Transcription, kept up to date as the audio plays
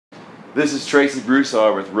This is Tracy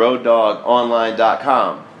Broussard with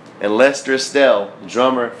RoadDawg and Lester Estelle,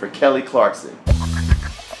 drummer for Kelly Clarkson.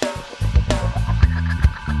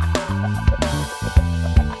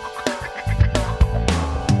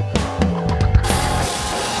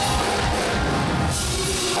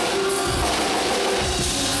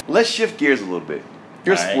 Let's shift gears a little bit.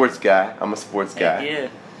 You're a sports guy. I'm a sports guy. Yeah.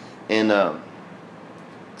 And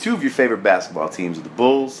two of your favorite basketball teams are the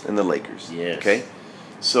Bulls and the Lakers. Yes. Okay?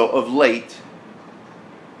 So of late,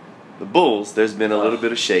 the Bulls, there's been a little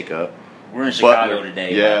bit of shakeup. We're in Chicago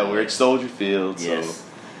today. Yeah, we're at Soldier Field. Yes.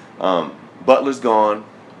 So Butler's gone.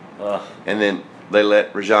 And then they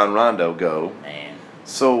let Rajon Rondo go. Man.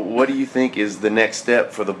 So what do you think is the next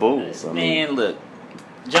step for the Bulls? Look,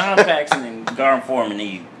 John Paxson and Garden Foreman,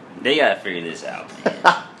 they got to figure this out,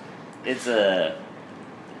 man. It's the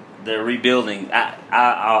rebuilding.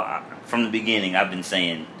 I from the beginning, I've been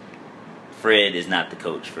saying Fred is not the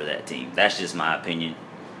coach for that team. That's just my opinion.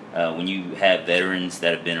 When you have veterans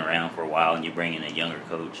that have been around for a while and you bring in a younger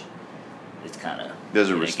coach, it's kind of... There's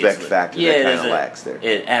a respect factor that kind of lacks there.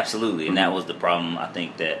 Absolutely, and that was the problem. I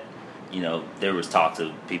think that, there was talks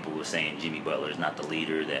of people were saying Jimmy Butler is not the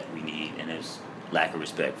leader that we need, and there's lack of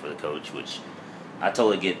respect for the coach, which I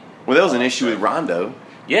totally get. Well, that was an issue with Rondo.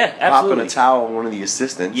 Yeah, absolutely. Popping a towel on one of the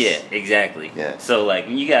assistants. Yeah, exactly. Yeah. So,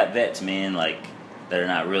 when you got vets, man, that are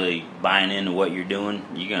not really buying into what you're doing,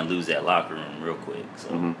 you're going to lose that locker room real quick.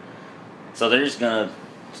 So, so they're just going to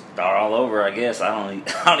start all over, I guess. I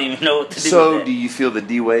don't even know what to do with that. Do you feel the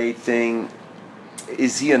D-Wade thing,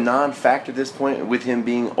 is he a non-factor at this point with him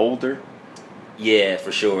being older? Yeah,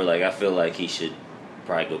 for sure. I feel like he should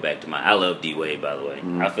probably go back to I love D-Wade, by the way.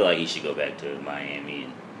 I feel like he should go back to Miami.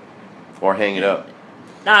 Or hang it up.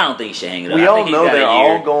 No, I don't think he should hang it up. We all know they're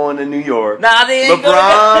all going to New York. Nah, they ain't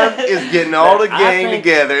LeBron is getting all the gang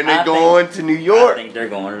together, and they're going to New York. I think they're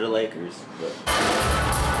going to the Lakers.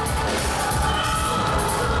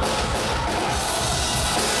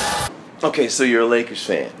 Okay, so you're a Lakers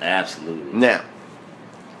fan. Absolutely. Now,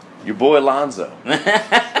 your boy Lonzo.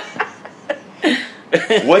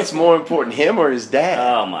 What's more important, him or his dad?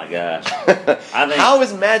 Oh my gosh! How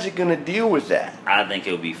is Magic gonna deal with that? I think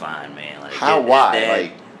he'll be fine, man.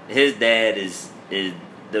 Why? His dad is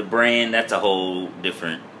the brand. That's a whole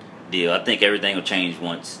different deal. I think everything will change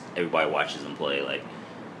once everybody watches him play.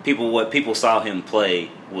 What people saw him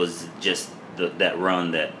play was just that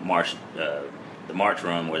run, the March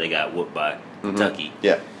run where they got whooped by Kentucky.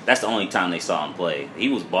 Yeah. That's the only time they saw him play. He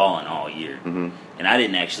was balling all year. And I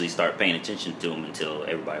didn't actually start paying attention to him until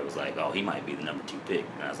everybody was like, oh, he might be the number 2 pick.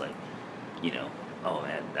 And I was like, oh,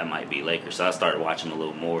 man, that might be Lakers. So I started watching him a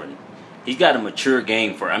little more. And he's got a mature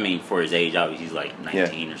game for his age. Obviously, he's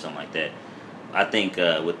 19 or something like that. I think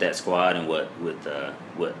with that squad and what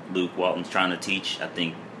Luke Walton's trying to teach, I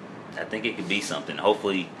think it could be something.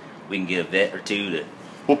 Hopefully, we can get a vet or two to.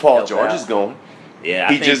 Well, Paul George is going.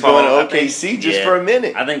 Yeah, he's just going to OKC just for a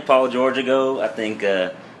minute. I think Paul George will go. I think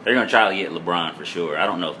they're going to try to get LeBron for sure. I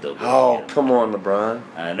don't know if they'll go. Oh, come on, LeBron.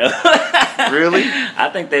 I know. Really? I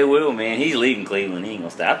think they will, man. He's leaving Cleveland. He ain't going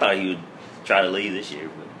to stay. I thought he would try to leave this year.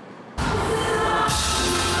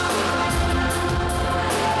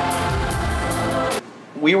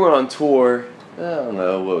 We were on tour, I don't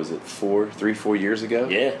know, what was it, 4 years ago?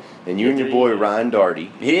 Yeah. And you and your boy Ryan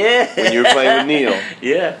Darty. Yeah. When you were playing with Neil.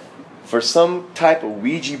 Yeah. For some type of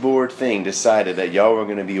Ouija board thing, decided that y'all were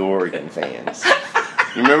going to be Oregon fans.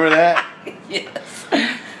 You remember that? Yes.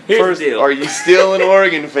 Here's the deal. Are you still an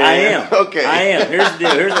Oregon fan? I am. Okay. I am. Here's the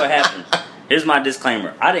deal. Here's what happened. Here's my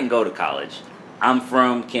disclaimer. I didn't go to college. I'm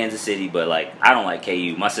from Kansas City, but I don't like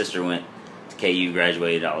KU. My sister went to KU,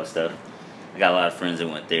 graduated, all this stuff. I got a lot of friends that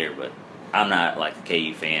went there, but I'm not a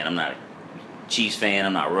KU fan. I'm not a Chiefs fan.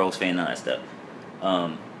 I'm not a Royals fan. None of that stuff.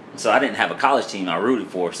 So I didn't have a college team I rooted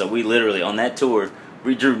for. So we literally, on that tour,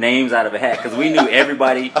 we drew names out of a hat because we knew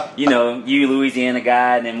everybody. You Louisiana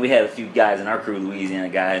guy, and then we had a few guys in our crew, Louisiana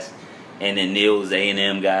guys, and then Neil was the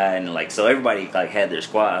A&M guy, and so everybody had their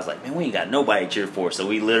squad. I was like, man, we ain't got nobody to cheer for. So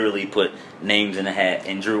we literally put names in a hat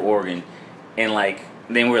and drew Oregon, and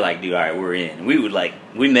then we're like, dude, all right, we're in. We would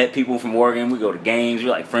we met people from Oregon. We go to games.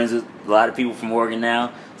 We're friends with a lot of people from Oregon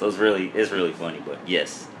now. So it's really funny. But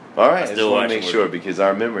yes. All right, I just want to make sure because I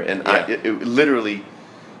remember, and it literally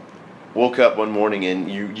woke up one morning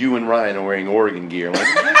and you and Ryan are wearing Oregon gear. I'm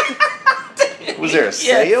like, was there a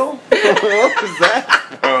sale? What was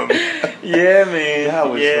that from? Yeah, man. That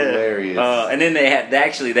was hilarious. And then they had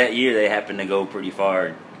that year they happened to go pretty far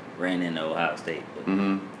and ran into Ohio State. But.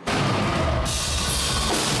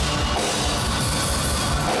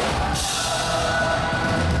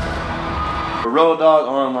 For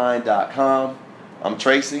RoadDawgOnline.com, I'm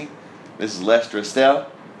Tracy. This is Lester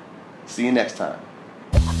Estelle. See you next time.